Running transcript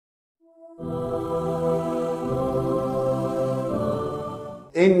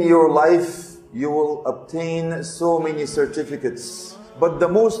In your life, you will obtain so many certificates. But the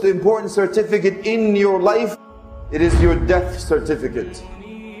most important certificate in your life, it is your death certificate.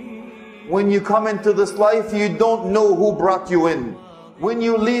 When you come into this life, you don't know who brought you in. When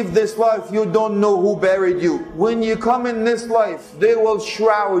you leave this life, you don't know who buried you. When you come in this life, they will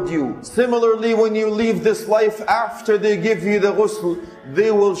shroud you. Similarly, when you leave this life, after they give you the ghusl, they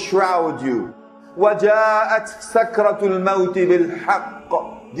will shroud you. وَجَاءَتْ سَكْرَةُ الْمَوْتِ بِالْحَقِّ.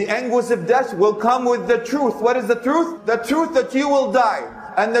 The anguish of death will come with the truth. What is the truth? The truth that you will die,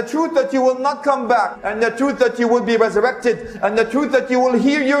 and the truth that you will not come back, and the truth that you will be resurrected, and the truth that you will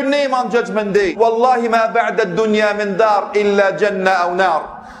hear your name on Judgment Day. وَاللَّهِ مَا بَعْدَ الدُّنْيَا مِنْ دَارٍ إِلَّا جَنَّةٌ أَوْ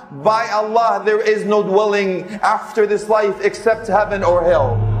نَارٍ. By Allah, there is no dwelling after this life except heaven or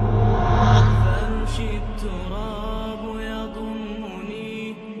hell.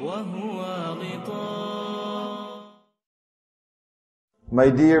 My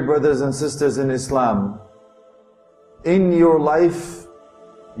dear brothers and sisters in Islam, in your life,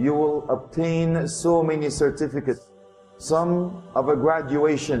 you will obtain so many certificates. Some of a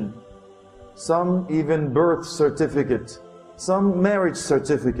graduation, some even birth certificate, some marriage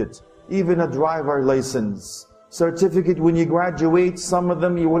certificate, even a driver license certificate. When you graduate, some of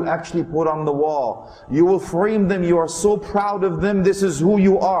them you will actually put on the wall. You will frame them. You are so proud of them. This is who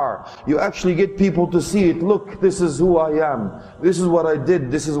you are. You actually get people to see it. Look, this is who I am. This is what I did.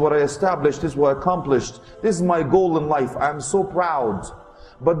 This is what I established. This is what I accomplished. This is my goal in life. I'm so proud.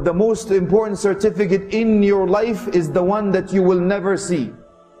 But the most important certificate in your life is the one that you will never see.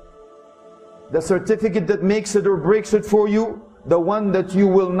 The certificate that makes it or breaks it for you, the one that you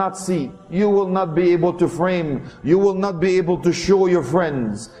will not see, you will not be able to frame, you will not be able to show your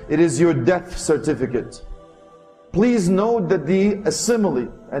friends. It is your death certificate. Please note that the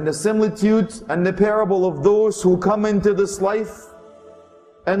simile and the similitude and the parable of those who come into this life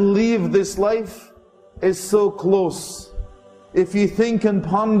and leave this life is so close. If you think and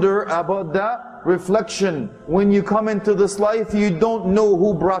ponder about that reflection, when you come into this life, you don't know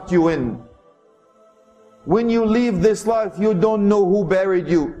who brought you in. When you leave this life, you don't know who buried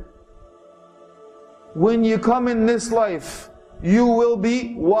you. When you come in this life, you will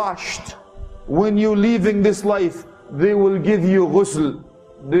be washed. When you're leaving this life, they will give you ghusl.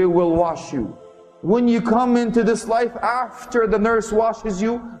 They will wash you. When you come into this life, after the nurse washes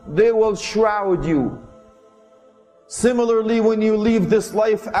you, they will shroud you. Similarly, when you leave this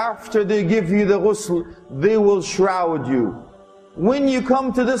life, after they give you the ghusl, they will shroud you. When you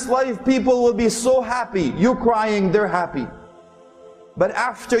come to this life, people will be so happy. You're crying, they're happy. But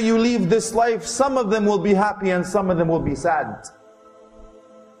after you leave this life, some of them will be happy and some of them will be sad.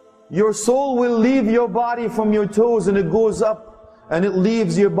 Your soul will leave your body from your toes and it goes up, and it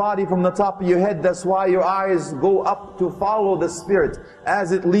leaves your body from the top of your head. That's why your eyes go up to follow the spirit.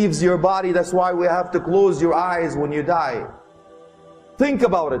 As it leaves your body, that's why we have to close your eyes when you die. Think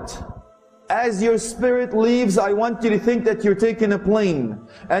about it. As your spirit leaves, I want you to think that you're taking a plane.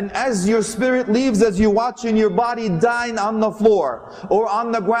 And as your spirit leaves, as you're watching your body dying on the floor, or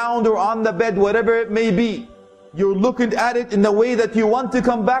on the ground, or on the bed, whatever it may be, you're looking at it in the way that you want to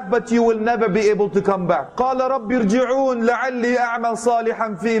come back, but you will never be able to come back. قَالَ رَبِّ ارْجِعُونَ لَعَلِّي أَعْمَلْ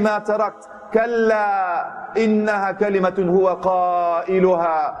صَالِحًا فِي مَا تَرَكْتُ كَلَّا إِنَّهَا كَلِمَةٌ هُوَ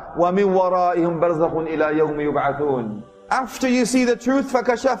قَائِلُهَا وَمِنْ وَرَائِهِمْ بَرْزَخٌ إِلَى يَوْمِ يُبْعَثُونَ. After you see the truth,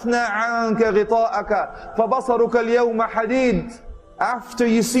 فَكَشَفْنَا عَنْكَ غِطَاءَكَ فَبَصَرُكَ الْيَوْمَ حَدِيدٌ. After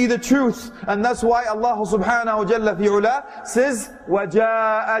you see the truth, and that's why Allah subhanahu wa jalla fi ula says,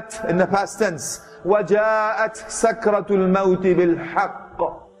 وَجَاءَتْ, in the past tense, وَجَاءَتْ سَكْرَةُ الْمَوْتِ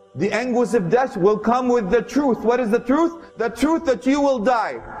بِالْحَقِّ. The anguish of death will come with the truth. What is the truth? The truth that you will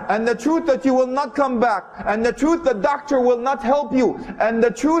die, and the truth that you will not come back, and the truth that doctor will not help you, and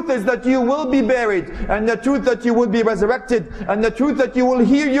the truth is that you will be buried, and the truth that you will be resurrected, and the truth that you will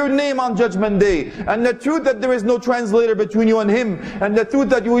hear your name on Judgment Day, and the truth that there is no translator between you and him, and the truth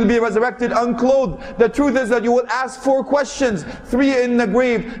that you will be resurrected unclothed. The truth is that you will ask 4 questions, 3 in the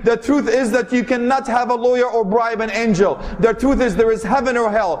grave. The truth is that you cannot have a lawyer or bribe an angel. The truth is there is heaven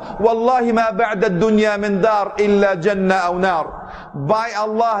or hell. وَاللَّهِ مَا بَعْدَ الدُّنْيَا مِنْ دَارٍ إِلَّا جَنَّةٌ أَوْ نَارٍ. By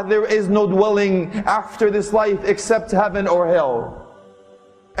Allah, there is no dwelling after this life except heaven or hell.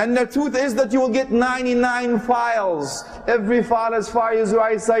 And the truth is that you will get 99 files. Every file as far as your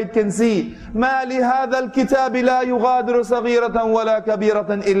eyesight can see. مَا لِهَذَا الْكِتَابِ لَا يُغَادِرُ صَغِيرَةً وَلَا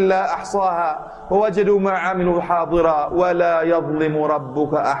كَبِيرَةً إِلَّا أَحْصَاهَا وَوَجَدُوا مَا عَمِلُوا حَاضِرًا وَلَا يَظْلِمُ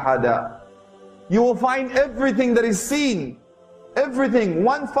رَبُّكَ أَحَدًا. You will find everything that is seen. Everything,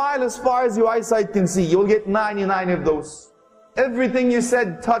 one file as far as your eyesight can see. You will get 99 of those. Everything you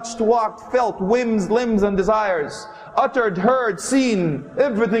said, touched, walked, felt, whims, limbs and desires, uttered, heard, seen,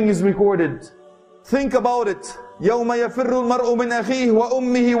 everything is recorded. Think about it. يوم يفر المرء من أخيه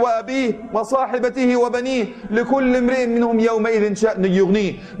وأمه وأبيه وصاحبته وبنيه لكل امرئ منهم يومئذ شأن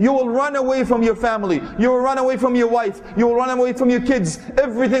يغنيه. You will run away from your family. You will run away from your wife. You will run away from your kids.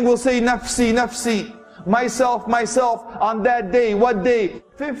 Everything will say nafsi, nafsi. Myself, myself. On that day, what day?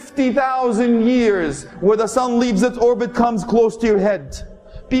 50,000 years where the sun leaves its orbit, comes close to your head.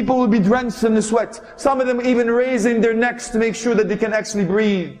 People will be drenched in the sweat. Some of them even raising their necks to make sure that they can actually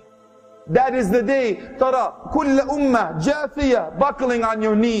breathe. That is the day. Tara kulla ummah jathiya, buckling on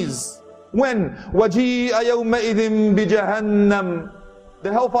your knees. When? وَجِيءَ يَوْمَئِذٍ بِجَهَنَّمْ.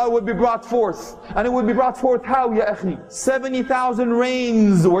 The hellfire would be brought forth. And it would be brought forth how, ya akhi? 70,000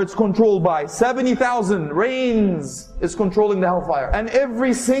 reigns where it's controlled by. 70,000 reigns is controlling the hellfire. And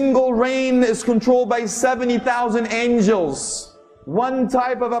every single reign is controlled by 70,000 angels. One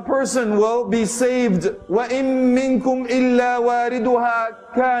type of a person will be saved. وَإِن مِّنكُمْ إِلَّا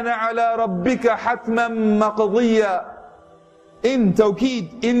وَارِدُهَا كَانَ عَلَى رَبِّكَ حَتْمًا مَقْضِيًّا. In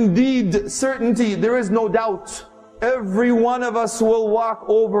tawqeed, indeed, certainty, there is no doubt. Every one of us will walk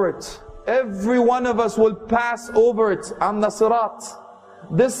over it. Every one of us will pass over it on the sirat.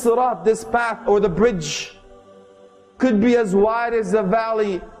 This sirat, this path or the bridge, could be as wide as a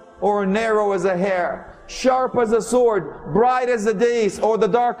valley or narrow as a hair. Sharp as a sword, bright as the days, or the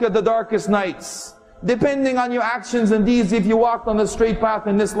darkest nights. Depending on your actions and deeds, if you walked on the straight path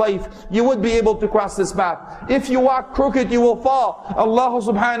in this life, you would be able to cross this path. If you walk crooked, you will fall. Allah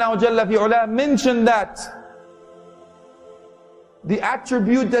subhanahu wa jalla fi ula mentioned that the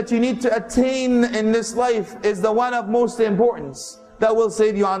attribute that you need to attain in this life is the one of most importance that will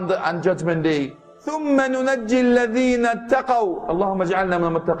save you on Judgment Day. ثُمَّ نُنَجِّي الَّذِينَ اتَّقَوْا. Allahumma ja'alna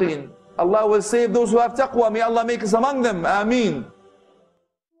min al-muttaqeen. Allah will save those who have taqwa. May Allah make us among them. Ameen.